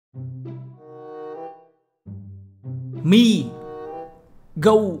Mi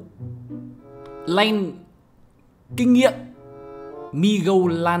go len kinh nghiệm. Mi go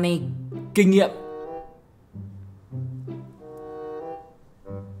lane kinh nghiệm.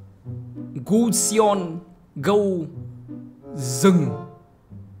 Gusion go rừng.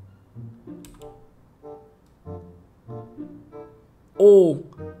 O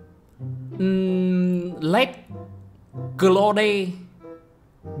let Claude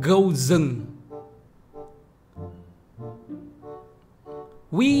go rừng.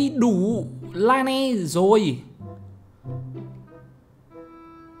 We đủ lane rồi.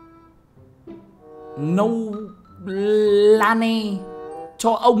 No lane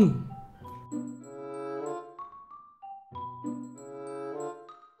cho ông.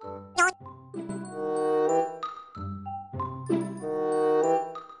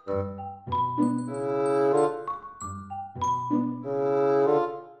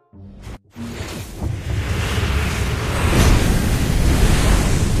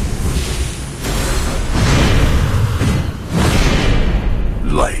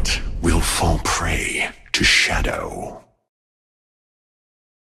 Light will fall prey to shadow.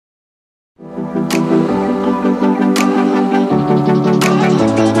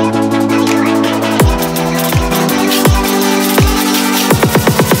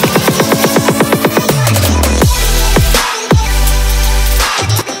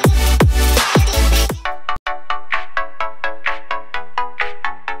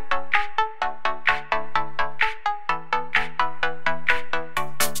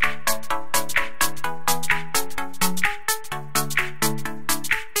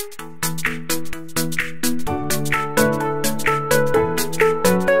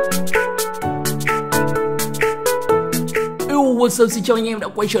 What's up, xin chào anh em đã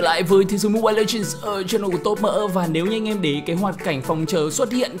quay trở lại với thế giới Mobile Legends ở channel của Tốp Mỡ. Và nếu như anh em để ý cái hoạt cảnh phòng chờ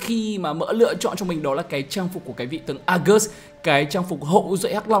xuất hiện khi mà Mỡ lựa chọn cho mình đó là cái trang phục của cái vị tướng ARGUS, cái trang phục hậu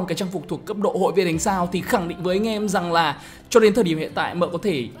duệ hắc long, cái trang phục thuộc cấp độ hội viên đánh sao, thì khẳng định với anh em rằng là cho đến thời điểm hiện tại Mỡ có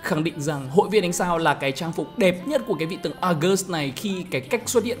thể khẳng định rằng hội viên đánh sao là cái trang phục đẹp nhất của cái vị tướng ARGUS này, khi cái cách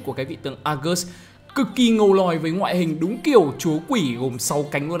xuất hiện của cái vị tướng ARGUS cực kỳ ngầu lòi với ngoại hình đúng kiểu chú quỷ gồm 6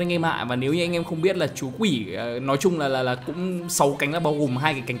 cánh luôn anh em ạ. Và nếu như anh em không biết là chú quỷ nói chung là cũng 6 cánh, là bao gồm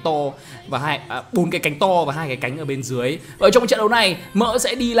 2 cái cánh to và 4 cái cánh to và 2 cái cánh ở bên dưới. Ở trong trận đấu này Mỡ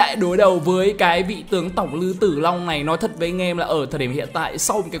sẽ đi lại đối đầu với cái vị tướng tổng lư tử long này. Nói thật với anh em là ở thời điểm hiện tại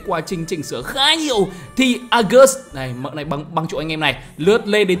sau một cái quá trình chỉnh sửa khá nhiều thì ARGUS này, Mỡ này băng chỗ anh em này, lướt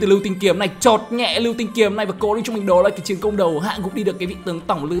lên đến từ lưu tinh kiếm này, chọt nhẹ lưu tinh kiếm này và có đi cho mình đó là cái chiến công đầu hạ gục đi được cái vị tướng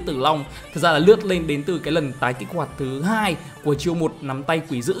tổng lư tử long. Thật ra là lướt lên đến từ cái lần tái kích hoạt thứ 2 của chiêu 1 nắm tay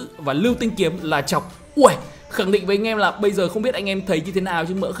quỷ dữ và lưu tinh kiếm là chọc. Ui, khẳng định với anh em là bây giờ không biết anh em thấy như thế nào,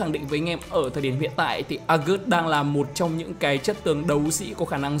 chứ Mỡ khẳng định với anh em ở thời điểm hiện tại thì ARGUS đang là một trong những cái chất tướng đấu sĩ có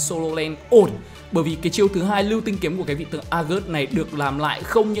khả năng solo lane ổn. Bởi vì cái chiêu thứ 2 lưu tinh kiếm của cái vị tướng ARGUS này được làm lại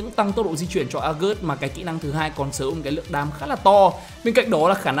không những tăng tốc độ di chuyển cho ARGUS mà cái kỹ năng thứ 2 còn sở hữu một cái lượng đam khá là to. Bên cạnh đó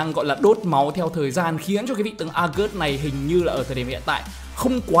là khả năng gọi là đốt máu theo thời gian, khiến cho cái vị tướng ARGUS này hình như là ở thời điểm hiện tại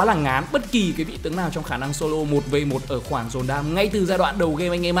không quá là ngán bất kỳ cái vị tướng nào trong khả năng solo 1v1 ở khoảng dồn đam ngay từ giai đoạn đầu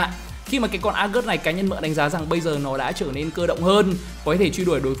game anh em ạ. Khi mà cái con ARGUS này cá nhân Mỡ đánh giá rằng bây giờ nó đã trở nên cơ động hơn, có thể truy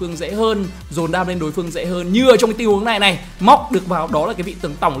đuổi đối phương dễ hơn, dồn đam lên đối phương dễ hơn. Như ở trong cái tình huống này móc được vào đó là cái vị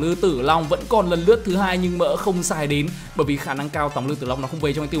tướng tổng lư tử long, vẫn còn lần lướt thứ 2 nhưng Mỡ không xài đến, bởi vì khả năng cao tổng lư tử long nó không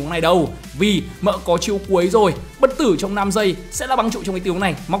về trong cái tình huống này đâu. Vì Mỡ có chiêu cuối rồi, bất tử trong 5 giây sẽ là băng trụ trong cái tình huống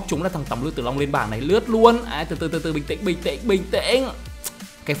này, móc chúng là thằng tổng lư tử long lên bảng này lướt luôn. Từ bình tĩnh.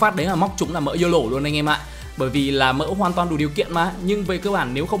 Cái phát đấy là móc chúng là Mỡ YOLO luôn anh em ạ. Bởi vì là Mỡ hoàn toàn đủ điều kiện mà. Nhưng về cơ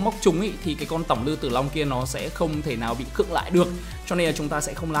bản nếu không móc chúng ý, thì cái con tổng lư tử long kia nó sẽ không thể nào bị khựng lại được. Cho nên là chúng ta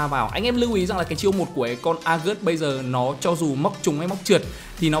sẽ không la vào. Anh em lưu ý rằng là cái chiêu 1 của cái con ARGUS bây giờ nó cho dù móc trúng hay móc trượt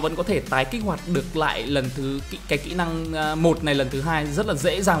thì nó vẫn có thể tái kích hoạt được lại lần cái kỹ năng 1 này lần thứ 2 rất là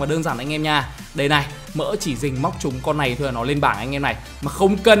dễ dàng và đơn giản anh em nha. Đây này, Mỡ chỉ dình móc trúng con này thôi là nó lên bảng anh em này. Mà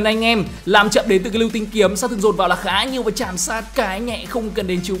không cần anh em làm chậm đến từ cái lưu tinh kiếm, sát thương dồn vào là khá nhiều và chạm sát cái nhẹ, không cần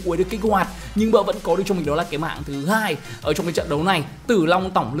đến chiêu cuối được kích hoạt. Nhưng Mỡ vẫn có được cho mình đó là cái mạng thứ 2 ở trong cái trận đấu này. Tử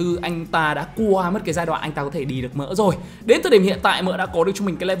long tổng lư anh ta đã qua mất cái giai đoạn anh ta có thể đi được Mỡ rồi. Đến thời điểm hiện tại Mỡ đã có được cho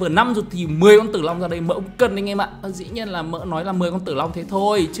mình cái level 5 rồi thì 10 con tử long ra đây Mỡ cũng cần anh em ạ. Dĩ nhiên là Mỡ nói là 10 con tử long thế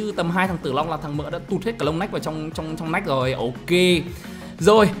thôi, chứ tầm 2 thằng tử long là thằng Mỡ đã tụt hết cả lông nách vào trong nách rồi. Ok.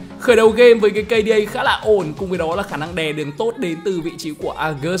 Rồi, khởi đầu game với cái KDA khá là ổn, cùng với đó là khả năng đè đường tốt đến từ vị trí của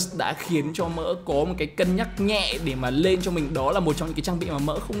ARGUS đã khiến cho Mỡ có một cái cân nhắc nhẹ để mà lên cho mình đó là một trong những cái trang bị mà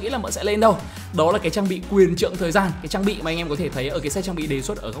Mỡ không nghĩ là Mỡ sẽ lên đâu. Đó là cái trang bị quyền trượng thời gian, cái trang bị mà anh em có thể thấy ở cái set trang bị đề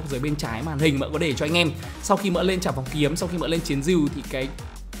xuất ở góc dưới bên trái màn hình. Mỡ có để cho anh em sau khi Mỡ lên trả vòng kiếm, sau khi Mỡ lên chiến dìu thì cái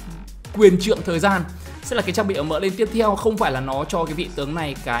quyền trượng thời gian sẽ là cái trang bị ở mỡ lên tiếp theo. Không phải là nó cho cái vị tướng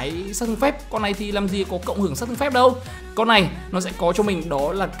này cái sát thương phép, con này thì làm gì có cộng hưởng sát thương phép đâu. Con này nó sẽ có cho mình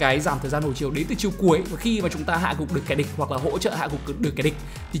đó là cái giảm thời gian hồi chiều đến từ chiêu cuối, và khi mà chúng ta hạ gục được kẻ địch hoặc là hỗ trợ hạ gục được kẻ địch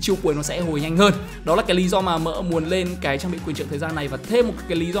thì chiêu cuối nó sẽ hồi nhanh hơn. Đó là cái lý do mà mỡ muốn lên cái trang bị quyền trượng thời gian này. Và thêm một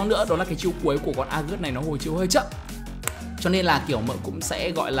cái lý do nữa đó là cái chiêu cuối của con ARGUS này nó hồi chiều hơi chậm, cho nên là kiểu mỡ cũng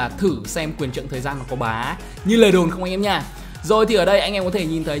sẽ gọi là thử xem quyền trượng thời gian nó có bá như lời đồn không anh em nha. Rồi thì ở đây anh em có thể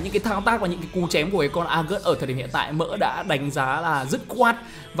nhìn thấy những cái thao tác và những cái cú chém của cái con ARGUS ở thời điểm hiện tại mỡ đã đánh giá là dứt khoát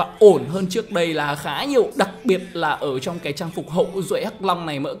và ổn hơn trước đây là khá nhiều. Đặc biệt là ở trong cái trang phục hậu duệ hắc long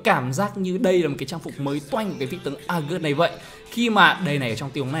này, mỡ cảm giác như đây là một cái trang phục mới toanh của cái vị tướng ARGUS này vậy. Khi mà đây này, ở trong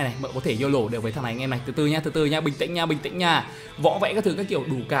tiếng này mỡ có thể YOLO được với thằng này anh em này. Từ từ nha, bình tĩnh nha. Võ vẽ các thứ các kiểu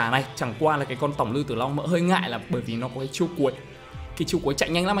đủ cả này. Chẳng qua là cái con tổng lư tử long mỡ hơi ngại là bởi vì nó có cái chiêu cuối. Cái chiêu cuối chạy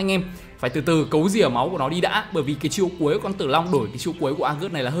nhanh lắm anh em, phải từ từ cấu rỉa máu của nó đi đã. Bởi vì cái chiêu cuối của con tử long đổi cái chiêu cuối của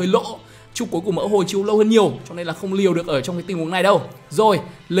ARGUS này là hơi lỗ. Chiêu cuối của mỡ hồi chiêu lâu hơn nhiều, cho nên là không liều được ở trong cái tình huống này đâu. Rồi,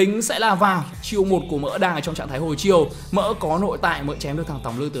 lính sẽ là vào. Chiêu 1 của mỡ đang ở trong trạng thái hồi chiều. Mỡ có nội tại, mỡ chém được thằng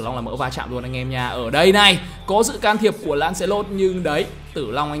tổng lư tử long là mỡ va chạm luôn anh em nha. Ở đây này, có sự can thiệp của Lancelot nhưng đấy,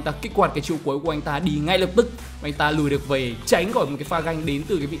 tử long anh ta kích hoạt cái chiêu cuối của anh ta đi ngay lập tức. Anh ta lùi được về, tránh khỏi một cái pha ganh đến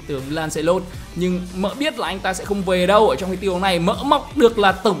từ cái vị tướng Lancelot. Nhưng mỡ biết là anh ta sẽ không về đâu. Ở trong cái tiêu này mỡ móc được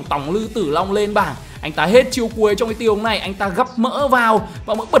là tổng lư tử long lên bảng. Anh ta hết chiêu cuối trong cái tiêu này, anh ta gấp mỡ vào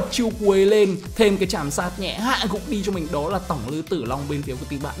và mỡ bật chiêu cuối lên, thêm cái chạm sát nhẹ hạ gục đi cho mình, đó là tổng lư tử long bên phía của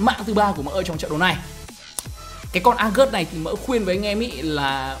tình bạn mạng thứ 3 của mỡ ở trong trận đấu này. Cái con ARGUS này thì mỡ khuyên với anh em ý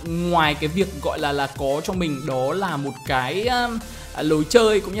là ngoài cái việc gọi là có cho mình đó là một cái lối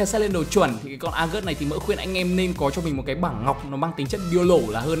chơi cũng như là set lên đồ chuẩn, thì cái con ARGUS này thì mỡ khuyên anh em nên có cho mình một cái bảng ngọc nó mang tính chất YOLO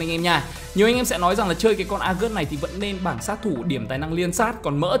là hơn anh em nha. Nhiều anh em sẽ nói rằng là chơi cái con ARGUS này thì vẫn nên bảng sát thủ điểm tài năng liên sát,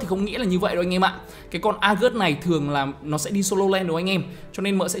 còn mỡ thì không nghĩ là như vậy đâu anh em ạ. Cái con ARGUS này thường là nó sẽ đi solo lane đúng anh em, cho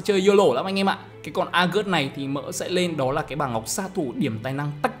nên mỡ sẽ chơi YOLO lắm anh em ạ. Cái con ARGUS này thì mỡ sẽ lên đó là cái bảng ngọc sát thủ điểm tài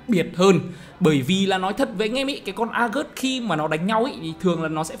năng tách biệt hơn. Bởi vì là nói thật với anh em ý, cái con ARGUS khi mà nó đánh nhau ý thì thường là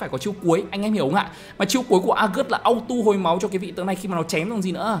nó sẽ phải có chiêu cuối, anh em hiểu không ạ? Mà chiêu cuối của ARGUS là auto hồi máu cho cái vị tướng này khi mà nó chém còn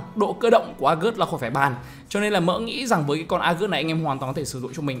gì nữa. Độ cơ động của ARGUS là khỏi phải bàn. Cho nên là mỡ nghĩ rằng với cái con ARGUS này anh em hoàn toàn có thể sử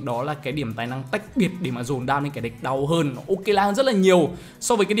dụng cho mình đó là cái điểm tài năng tách biệt để mà dồn đam lên kẻ địch đau hơn, nó ok là hơn rất là nhiều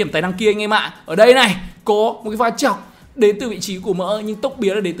so với cái điểm tài năng kia anh em ạ. Ở đây này có một cái pha chọc đến từ vị trí của mỡ, nhưng tốc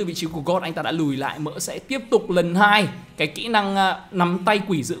biến là đến từ vị trí của God, anh ta đã lùi lại. Mỡ sẽ tiếp tục lần 2. Cái kỹ năng nắm tay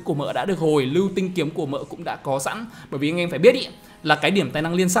quỷ dữ của mỡ đã được hồi, lưu tinh kiếm của mỡ cũng đã có sẵn. Bởi vì anh em phải biết ý, là cái điểm tài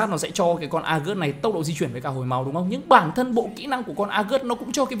năng liên sát nó sẽ cho cái con ARGUS này tốc độ di chuyển với cả hồi máu đúng không? Nhưng bản thân bộ kỹ năng của con ARGUS nó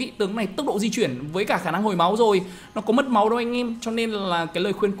cũng cho cái vị tướng này tốc độ di chuyển với cả khả năng hồi máu rồi. Nó có mất máu đâu anh em. Cho nên là cái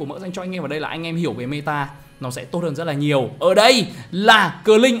lời khuyên của mỡ dành cho anh em ở đây là anh em hiểu về meta nó sẽ tốt hơn rất là nhiều. Ở đây là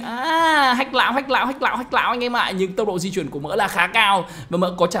cờ linh, hack lão anh em ạ. Nhưng tốc độ di chuyển của mỡ là khá cao và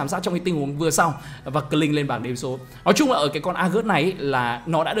mỡ có chạm sát trong cái tình huống vừa sau và cờ linh lên bảng đếm số. Nói chung là ở cái con ARGUS này ấy, là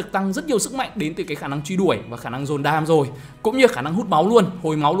nó đã được tăng rất nhiều sức mạnh đến từ cái khả năng truy đuổi và khả năng dồn đam rồi, cũng như khả năng hút máu luôn,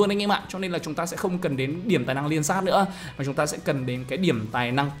 hồi máu luôn anh em ạ. Cho nên là chúng ta sẽ không cần đến điểm tài năng liên sát nữa, mà chúng ta sẽ cần đến cái điểm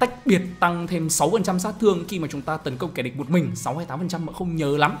tài năng tách biệt tăng thêm 6% sát thương khi mà chúng ta tấn công kẻ địch một mình. 6 hay 8% mỡ không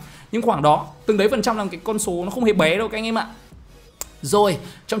nhớ lắm, nhưng khoảng đó từng đấy phần trăm là cái con số nó không hề bé đâu các anh em ạ. Rồi,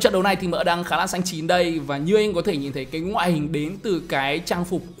 trong trận đấu này thì mỡ đang khá là xanh chín đây. Và như anh có thể nhìn thấy cái ngoại hình đến từ cái trang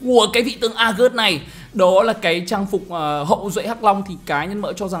phục của cái vị tướng ARGUS này, đó là cái trang phục hậu duệ hắc long, thì cá nhân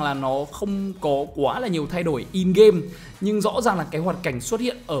mỡ cho rằng là nó không có quá là nhiều thay đổi in game. Nhưng rõ ràng là cái hoạt cảnh xuất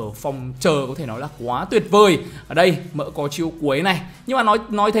hiện ở phòng chờ có thể nói là quá tuyệt vời. Ở đây mỡ có chiêu cuối này, nhưng mà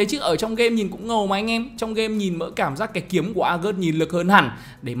nói thế chứ ở trong game nhìn cũng ngầu mà anh em. Trong game nhìn mỡ cảm giác cái kiếm của ARGUS nhìn lực hơn hẳn.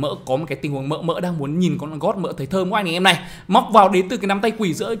 Để mỡ có một cái tình huống mỡ đang muốn nhìn con God, mỡ thấy thơm quá anh em này. Móc vào đến từ cái nắm tay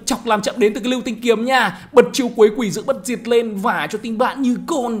quỷ giữa, chọc làm chậm đến từ cái lưu tinh kiếm nha. Bật chiêu cuối quỷ giữa bất diệt lên vả cho team bạn như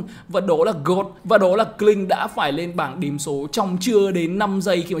con. Và đó là God, và đó là Kling đã phải lên bảng điểm số trong chưa đến 5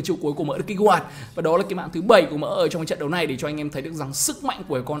 giây khi mà chiêu cuối của mỡ được kích hoạt. Và đó là cái mạng thứ 7 của mỡ ở trong trận đấu này, để cho anh em thấy được rằng sức mạnh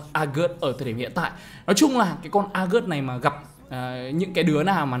của con ARGUS ở thời điểm hiện tại. Nói chung là cái con ARGUS này mà gặp những cái đứa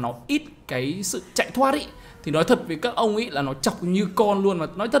nào mà nó ít cái sự chạy thoát ý, thì nói thật với các ông ấy là nó chọc như con luôn. Mà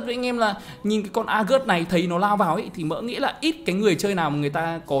nói thật với anh em là nhìn cái con ARGUS này thấy nó lao vào ấy, thì mỡ nghĩ là ít cái người chơi nào mà người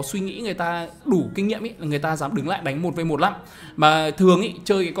ta có suy nghĩ, người ta đủ kinh nghiệm ấy, là người ta dám đứng lại đánh 1v1 lắm. Mà thường ấy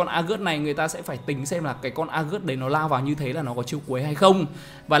chơi cái con ARGUS này người ta sẽ phải tính xem là cái con ARGUS đấy nó lao vào như thế là nó có chiêu cuối hay không,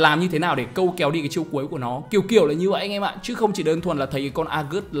 và làm như thế nào để câu kéo đi cái chiêu cuối của nó, kiểu là như vậy anh em ạ. Chứ không chỉ đơn thuần là thấy cái con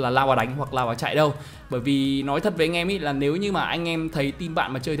ARGUS là lao vào đánh hoặc lao vào chạy đâu. Bởi vì nói thật với anh em ấy là nếu như mà anh em thấy team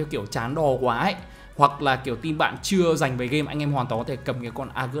bạn mà chơi theo kiểu chán đò quá ấy, hoặc là kiểu team bạn chưa giành về game, anh em hoàn toàn có thể cầm cái con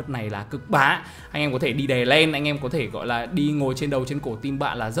ARGUS này là cực bá. Anh em có thể đi đè lên, anh em có thể gọi là đi ngồi trên đầu trên cổ team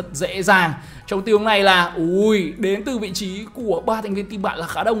bạn là rất dễ dàng. Trong tình huống này là đến từ vị trí của 3 thành viên team bạn là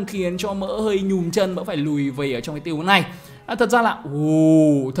khá đông, khiến cho Mỡ hơi nhùm chân, Mỡ phải lùi về ở trong cái tình huống này. Thật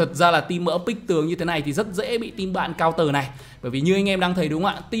ra là team Mỡ pick tường như thế này thì rất dễ bị team bạn counter này. Bởi vì như anh em đang thấy đúng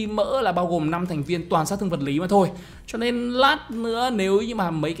không ạ, team Mỡ là bao gồm 5 thành viên toàn sát thương vật lý mà thôi. Cho nên lát nữa nếu như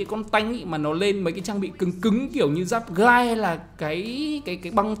mà mấy cái con tanh ý, mà nó lên mấy cái trang bị cứng cứng kiểu như giáp gai hay là cái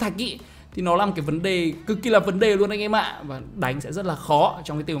băng thạch ý, thì nó là một cái vấn đề cực kỳ là vấn đề luôn anh em ạ. Và đánh sẽ rất là khó.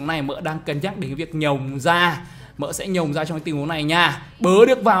 Trong cái tình huống này Mỡ đang cân nhắc đến cái việc nhồng ra. Mỡ sẽ nhồng ra trong cái tình huống này nha. Bớ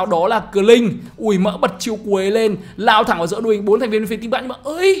được vào đó là kênh. Mỡ bật chiêu cuối lên, lao thẳng vào giữa đuôi 4 thành viên phía team bạn. Nhưng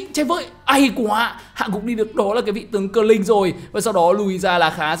mà chạy với hay quá, hạ gục đi được đó là cái vị tướng kênh rồi. Và sau đó lùi ra là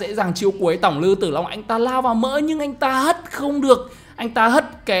khá dễ dàng. Chiêu cuối tổng lư tử long, anh ta lao vào Mỡ nhưng anh ta hất không được. Anh ta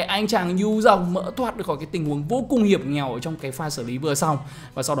hất cái anh chàng nhu dòng, Mỡ thoát được khỏi cái tình huống vô cùng hiểm nghèo ở trong cái pha xử lý vừa xong.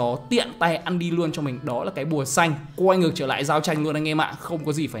 Và sau đó tiện tay ăn đi luôn cho mình đó là cái bùa xanh. Quay ngược trở lại giao tranh luôn anh em ạ. Không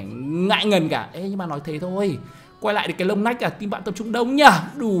có gì phải ngại ngần cả. Nhưng mà nói thế thôi, quay lại được cái lông nách à, team bạn tập trung đông nhá.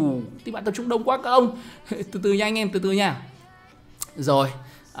 Team bạn tập trung đông quá các ông. Từ từ nha anh em, từ từ nha. Rồi,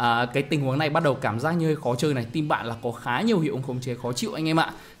 cái tình huống này bắt đầu cảm giác như hơi khó chơi này. Team bạn là có khá nhiều hiệu ứng khống chế khó chịu anh em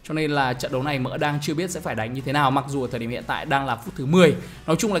ạ. Cho nên là trận đấu này Mỡ đang chưa biết sẽ phải đánh như thế nào. Mặc dù ở thời điểm hiện tại đang là phút thứ 10.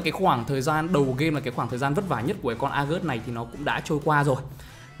 Nói chung là cái khoảng thời gian đầu game là cái khoảng thời gian vất vả nhất của cái con ARGUS này thì nó cũng đã trôi qua rồi.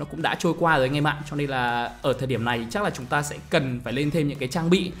 Anh em ạ. Cho nên là ở thời điểm này chắc là chúng ta sẽ cần phải lên thêm những cái trang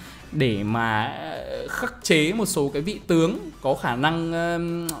bị để mà khắc chế một số cái vị tướng có khả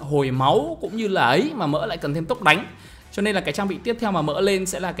năng hồi máu cũng như là ấy, mà Mỡ lại cần thêm tốc đánh. Cho nên là cái trang bị tiếp theo mà Mỡ lên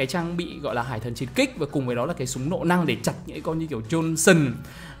sẽ là cái trang bị gọi là hải thần chiến kích, và cùng với đó là cái súng nộ năng để chặt những con như kiểu Johnson.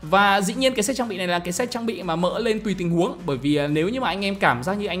 Và dĩ nhiên cái set trang bị này là cái set trang bị mà Mỡ lên tùy tình huống. Bởi vì nếu như mà anh em cảm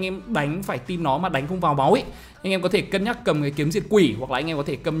giác như anh em đánh phải team nó mà đánh không vào máu ấy, anh em có thể cân nhắc cầm cái kiếm diệt quỷ, hoặc là anh em có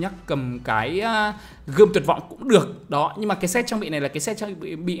thể cân nhắc cầm cái gươm tuyệt vọng cũng được. Đó, nhưng mà cái set trang bị này là cái set trang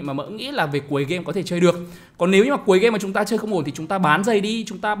bị mà Mỡ nghĩ là về cuối game có thể chơi được. Còn nếu như mà cuối game mà chúng ta chơi không ổn thì chúng ta bán giày đi,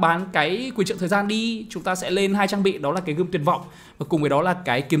 chúng ta bán cái quyền trượng thời gian đi, chúng ta sẽ lên 2 trang bị, đó là cái gươm tuyệt vọng và cùng với đó là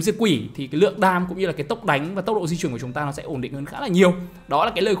cái kiếm diệt quỷ, thì cái lượng đam cũng như là cái tốc đánh và tốc độ di chuyển của chúng ta nó sẽ ổn định hơn khá là nhiều. Đó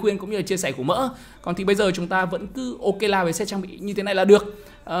là cái lời khuyên cũng như là chia sẻ của Mỡ. Còn thì bây giờ chúng ta vẫn cứ ok la với set trang bị như thế này là được.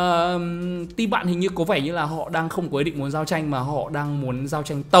 Team bạn hình như có vẻ như là họ đang không có ý định muốn giao tranh, mà họ đang muốn giao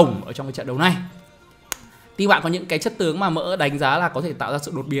tranh tổng ở trong cái trận đấu này. Team bạn có những cái chất tướng mà Mỡ đánh giá là có thể tạo ra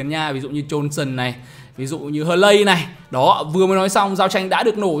sự đột biến nha. Ví dụ như Johnson này, ví dụ như Hurley này. Đó, vừa mới nói xong giao tranh đã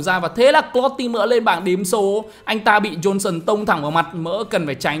được nổ ra. Và thế là Clot team Mỡ lên bảng đếm số. Anh ta bị Johnson tông thẳng vào mặt. Mỡ cần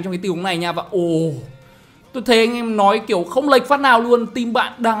phải tránh trong cái tình huống này nha. Và tôi thấy anh em nói kiểu không lệch phát nào luôn. Team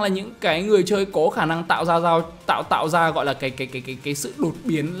bạn đang là những cái người chơi có khả năng tạo ra gọi là cái sự đột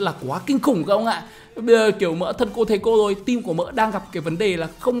biến là quá kinh khủng các ông ạ. Bây giờ kiểu Mỡ thân cô thấy cô rồi, team của Mỡ đang gặp cái vấn đề là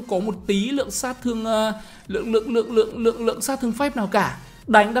không có một tí lượng sát thương lượng sát thương phép nào cả.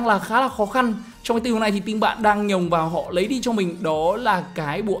 Đánh đang là khá là khó khăn. Trong cái tình huống này thì team bạn đang nhồng vào, họ lấy đi cho mình đó là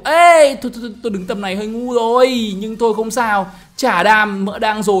cái bùa. Tôi đứng tầm này hơi ngu rồi, nhưng thôi không sao. Trả đam, Mỡ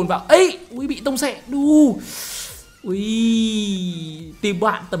đang dồn vào. Bị tông xẹ. Team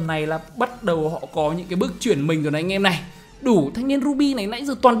bạn tầm này là bắt đầu họ có những cái bước chuyển mình rồi này anh em này. Thanh niên Ruby này nãy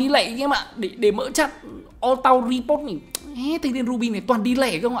giờ toàn đi lẻ anh em ạ. Để Mỡ chat auto report này. Thanh niên Ruby này toàn đi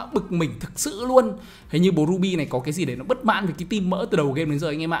lẻ các ông ạ. Bực mình thực sự luôn. Hình như bố Ruby này có cái gì để nó bất mãn với cái team Mỡ từ đầu game đến giờ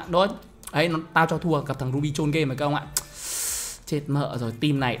anh em ạ. Đó, tao cho thua gặp thằng Ruby chôn game rồi các ông ạ. Chết Mỡ rồi,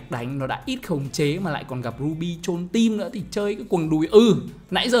 team này đánh nó đã ít khống chế mà lại còn gặp Ruby chôn team nữa thì chơi cái quần đùi.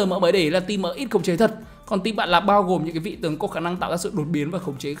 Nãy giờ Mỡ mới để là team Mỡ ít khống chế thật. Còn team bạn là bao gồm những cái vị tướng có khả năng tạo ra sự đột biến và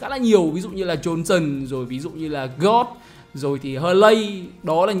khống chế khá là nhiều. Ví dụ như là Johnson, rồi ví dụ như là God, rồi thì Hurley.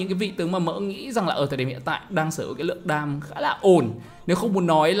 Đó là những cái vị tướng mà Mỡ nghĩ rằng là ở thời điểm hiện tại đang sở hữu cái lượng đam khá là ổn. Nếu không muốn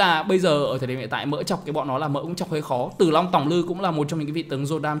nói là bây giờ ở thời điểm hiện tại Mỡ chọc cái bọn nó là Mỡ cũng chọc hơi khó. Tử Long Tổng Lư cũng là một trong những cái vị tướng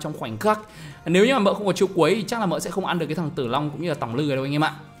dồn đam trong khoảnh khắc. Nếu như mà Mỡ không có chiêu cuối thì chắc là Mỡ sẽ không ăn được cái thằng Tử Long cũng như là Tổng Lư đâu anh em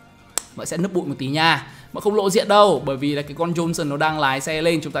ạ. Mỡ sẽ nấp bụi một tí nha. Mỡ không lộ diện đâu, bởi vì là cái con Johnson nó đang lái xe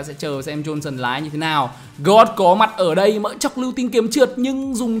lên. Chúng ta sẽ chờ xem Johnson lái như thế nào. God có mặt ở đây. Mỡ chọc lưu tinh kiếm trượt,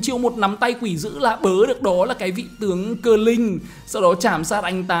 nhưng dùng chiêu một nắm tay quỷ dữ là bớ được đó là cái vị tướng cơ linh. Sau đó chạm sát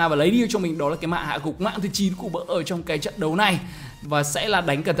anh ta và lấy đi cho mình đó là cái mạng hạ gục, mạng thứ 9 của Mỡ ở trong cái trận đấu này. và sẽ là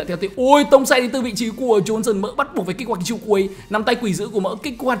đánh cẩn thận theo tiếng. Ôi, tông say đến từ vị trí của Johnson. Mỡ bắt buộc phải kích hoạt cái chiêu cuối. Nắm tay quỷ dữ của Mỡ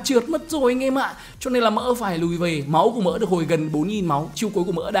kích hoạt trượt mất rồi anh em ạ. Cho nên là Mỡ phải lùi về. Máu của Mỡ được hồi gần 4000 máu. Chiêu cuối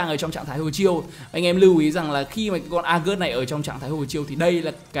của Mỡ đang ở trong trạng thái hồi chiêu. Anh em lưu ý rằng là khi mà cái con ARGUS này ở trong trạng thái hồi chiêu thì đây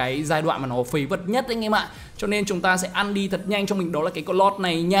là cái giai đoạn mà nó phế vật nhất anh em ạ. Cho nên chúng ta sẽ ăn đi thật nhanh cho mình đó là cái con lót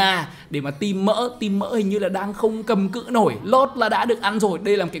này nha, để mà team Mỡ hình như là đang không cầm cự nổi. Lót là đã được ăn rồi.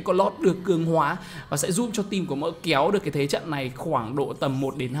 Đây là một cái con lót được cường hóa và sẽ giúp cho team của Mỡ kéo được cái thế trận này khoảng độ tầm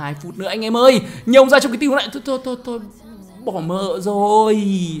 1 đến 2 phút nữa anh em ơi. Nhông ra trong cái team này. Thôi bỏ Mỡ rồi.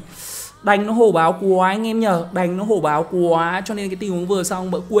 Đánh nó hổ báo quá anh em nhờ. Đánh nó hổ báo quá. Cho nên cái tình huống vừa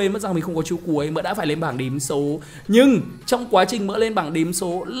xong Mỡ quên mất rằng mình không có chiêu cuối. Mỡ đã phải lên bảng đếm số. Nhưng trong quá trình Mỡ lên bảng đếm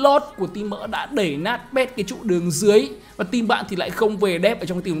số, lót của team Mỡ đã đẩy nát bét cái trụ đường dưới. Và team bạn thì lại không về đép ở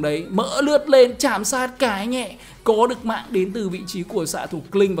trong cái tình huống đấy. Mỡ lướt lên chạm sát cái nhẹ, có được mạng đến từ vị trí của xạ thủ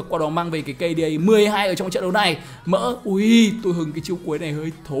Kling và qua đó mang về cái KDA 12 ở trong trận đấu này. Mỡ, ui, tôi hừng cái chiêu cuối này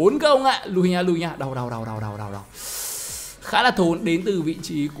hơi thốn các ông ạ. Lùi nha. Đau. Khá là thốn đến từ vị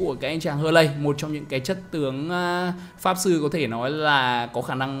trí của cái anh chàng Hurley, một trong những cái chất tướng pháp sư có thể nói là có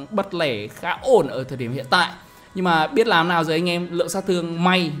khả năng bắt lẻ khá ổn ở thời điểm hiện tại. Nhưng mà biết làm nào rồi anh em, lượng sát thương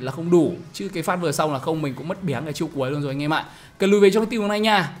may là không đủ, chứ cái phát vừa xong là không mình cũng mất béng cái chiêu cuối luôn rồi anh em ạ. Cần lùi về trong cái tình huống này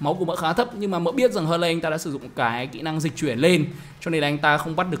nha. Máu của Mỡ khá thấp nhưng mà Mỡ biết rằng Hurley anh ta đã sử dụng cái kỹ năng dịch chuyển lên, cho nên là anh ta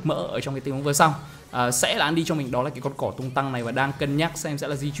không bắt được Mỡ ở trong cái tình huống vừa xong. Sẽ là ăn đi cho mình đó là cái con cỏ tung tăng này và đang cân nhắc xem sẽ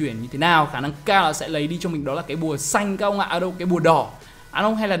là di chuyển như thế nào. Khả năng cao là sẽ lấy đi cho mình đó là cái bùa xanh các ông ạ. Đâu cái bùa đỏ ăn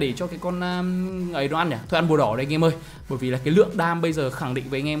không, hay là để cho cái con ấy nó ăn nhỉ? Thôi ăn bùa đỏ đây anh em ơi. Bởi vì là cái lượng đam bây giờ khẳng định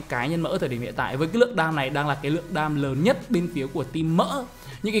với anh em cá nhân Mỡ thời điểm hiện tại với cái lượng đam này đang là cái lượng đam lớn nhất bên phía của team Mỡ.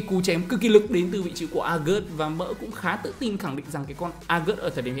 Những cái cú chém cực kỳ lực đến từ vị trí của ARGUS và Mỡ cũng khá tự tin khẳng định rằng cái con ARGUS ở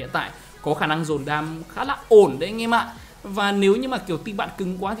thời điểm hiện tại có khả năng dồn đam khá là ổn đấy anh em ạ. Và nếu như mà kiểu team bạn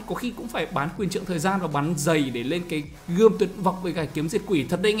cứng quá thì có khi cũng phải bán quyền trượng thời gian và bắn dày để lên cái gươm tuyệt vọng với cả kiếm diệt quỷ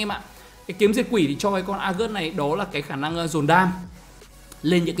thật đấy anh em ạ. Cái kiếm diệt quỷ thì cho cái con ARGUS này đó là cái khả năng dồn đam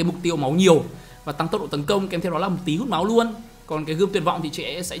lên những cái mục tiêu máu nhiều và tăng tốc độ tấn công, kèm theo đó là một tí hút máu luôn. Còn cái gươm tuyệt vọng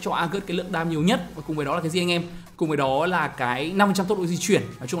thì sẽ cho ARGUS cái lượng đam nhiều nhất, và cùng với đó là cái gì anh em? Cùng với đó là cái 5% tốc độ di chuyển.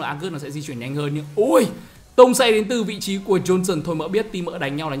 Nói chung là ARGUS nó sẽ di chuyển nhanh hơn. Nhưng ôi, tông say đến từ vị trí của Johnson. Thôi Mỡ biết team Mỡ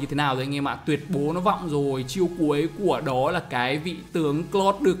đánh nhau là như thế nào rồi anh em ạ. Tuyệt bố nó vọng rồi. Chiêu cuối của đó là cái vị tướng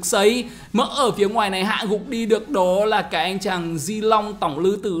Claude được xây. Mỡ ở phía ngoài này hạ gục đi được đó là cái anh chàng Di Long tổng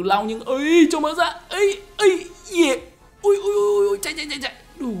lư tử long. Nhưng ấy cho Mỡ ra. Ấy yeah. Ui chạy.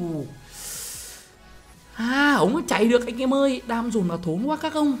 Đủ. Ông có chạy được anh em ơi. Đam dồn là thốn quá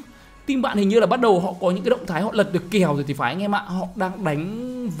các ông. Team bạn hình như là bắt đầu họ có những cái động thái họ lật được kèo rồi thì phải anh em ạ. Họ đang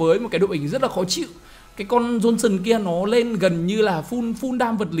đánh với một cái đội hình rất là khó chịu. Cái con Johnson kia nó lên gần như là full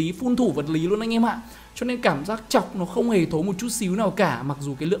đam vật lý, full thủ vật lý luôn anh em ạ. Cho nên cảm giác chọc nó không hề thốn một chút xíu nào cả. Mặc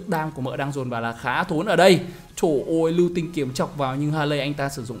dù cái lượng đam của Mỡ đang dồn vào là khá thốn ở đây. Trời ơi, lưu tinh kiếm chọc vào. Nhưng Harley anh ta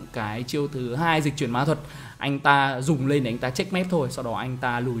sử dụng cái chiêu thứ hai dịch chuyển ma thuật. Anh ta dùng lên để anh ta check map thôi. Sau đó anh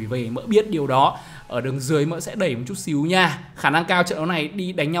ta lùi về. Mỡ biết điều đó. Ở đường dưới Mỡ sẽ đẩy một chút xíu nha. Khả năng cao trận đấu này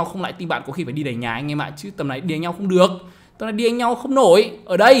đi đánh nhau không lại team bạn có khi phải đi đẩy nhà anh em ạ. Chứ tầm này đi đánh nhau không được. Tầm này đi đánh nhau không nổi.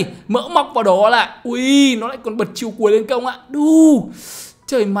 Ở đây Mỡ móc vào đó là ui, nó lại còn bật chiêu cuối lên công ạ. Đù.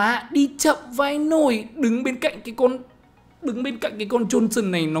 Trời má, đi chậm vai nổi. Đứng bên cạnh cái con Johnson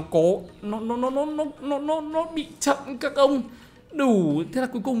này nó có nó bị chậm các ông. Đủ. Thế là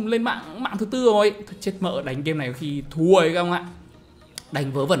cuối cùng lên mạng thứ tư rồi. Thôi, chết Mỡ, đánh game này có khi thua ấy các ông ạ.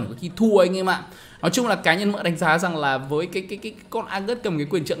 Đánh vớ vẩn có khi thua anh em ạ. Nói chung là cá nhân Mỡ đánh giá rằng là với cái con ARGUS cầm cái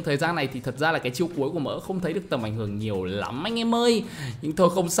quyền trượng thời gian này thì thật ra là cái chiêu cuối của Mỡ không thấy được tầm ảnh hưởng nhiều lắm anh em ơi. Nhưng thôi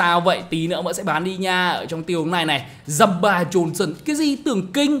không sao vậy, tí nữa Mỡ sẽ bán đi nha. Ở trong tiêu này Jumba Johnson. Cái gì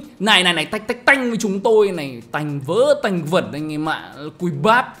tưởng kinh. Này tách tanh với chúng tôi này. Tành vỡ tành vẩn anh em ạ. Cùi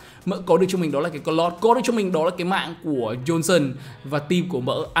bát. Mỡ có được cho mình đó là cái con lót, có được cho mình đó là cái mạng của Johnson. Và team của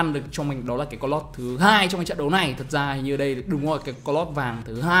Mỡ ăn được cho mình đó là cái con lót thứ hai trong cái trận đấu này. Thật ra như đây đúng rồi, cái con lót vàng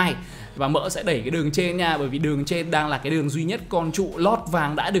thứ hai. Và Mỡ sẽ đẩy cái đường trên nha. Bởi vì đường trên đang là cái đường duy nhất con trụ lót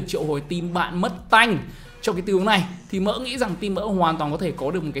vàng đã được triệu hồi team bạn mất tanh. Trong cái tình huống này thì Mỡ nghĩ rằng team Mỡ hoàn toàn có thể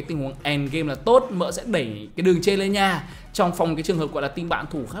có được một cái tình huống end game là tốt. Mỡ sẽ đẩy cái đường trên lên nha. Trong phòng cái trường hợp gọi là team bạn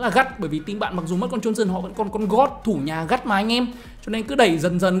thủ khá là gắt. Bởi vì team bạn mặc dù mất con Johnson họ vẫn còn con God thủ nhà gắt mà anh em. Cho nên cứ đẩy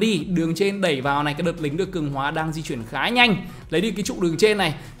dần đi. Đường trên đẩy vào này. Cái đợt lính được cường hóa đang di chuyển khá nhanh. Lấy đi cái trụ đường trên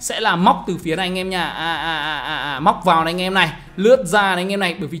này. Sẽ là móc từ phía này anh em nha. Móc vào này anh em này. Lướt ra này anh em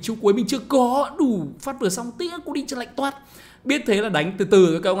này. Bởi vì trụ cuối mình chưa có. Đủ phát vừa xong tía cô đi chân lạnh toát. Biết thế là đánh từ từ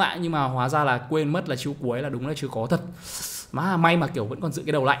thôi các ông ạ. Nhưng mà hóa ra là quên mất là chiêu cuối là đúng là chưa có thật. Má may mà kiểu vẫn còn giữ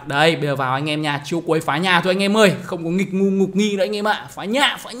cái đầu lạnh. Đây bây giờ vào anh em nha. Chiêu cuối phá nhà thôi anh em ơi. Không có nghịch ngu ngục nghi nữa anh em ạ. Phá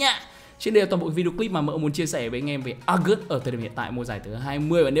nhà. Trên đây là toàn bộ video clip mà Mỡ muốn chia sẻ với anh em về ARGUS ở thời điểm hiện tại mùa giải thứ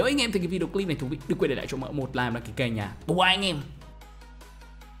 20. Và nếu anh em thấy cái video clip này thú vị, đừng quên để lại cho Mỡ một like và đăng ký kênh nha. Bye bye anh em.